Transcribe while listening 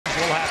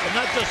will happen,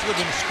 not just with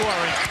him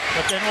scoring,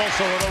 but then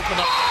also it open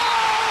up.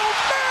 Oh,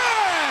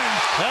 man!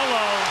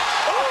 Hello.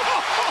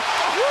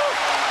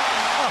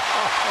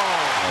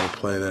 A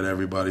play that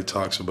everybody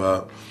talks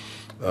about.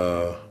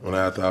 When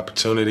I had the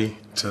opportunity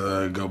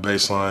to go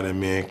baseline, and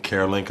me and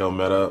Kirilenko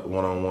met up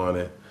one-on-one,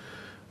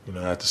 and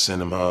I had to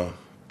send him home.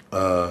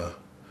 That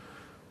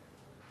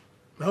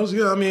was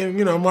good. I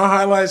mean, my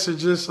highlights are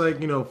just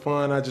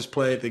fun. I just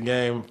played the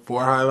game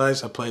for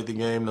highlights. I played the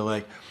game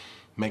to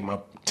make my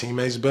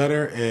teammates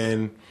better,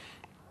 and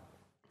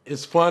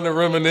it's fun to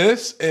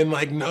reminisce and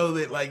know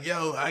that I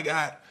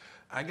got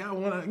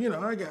one.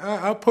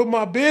 I put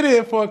my bid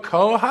in for a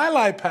cold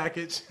highlight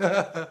package.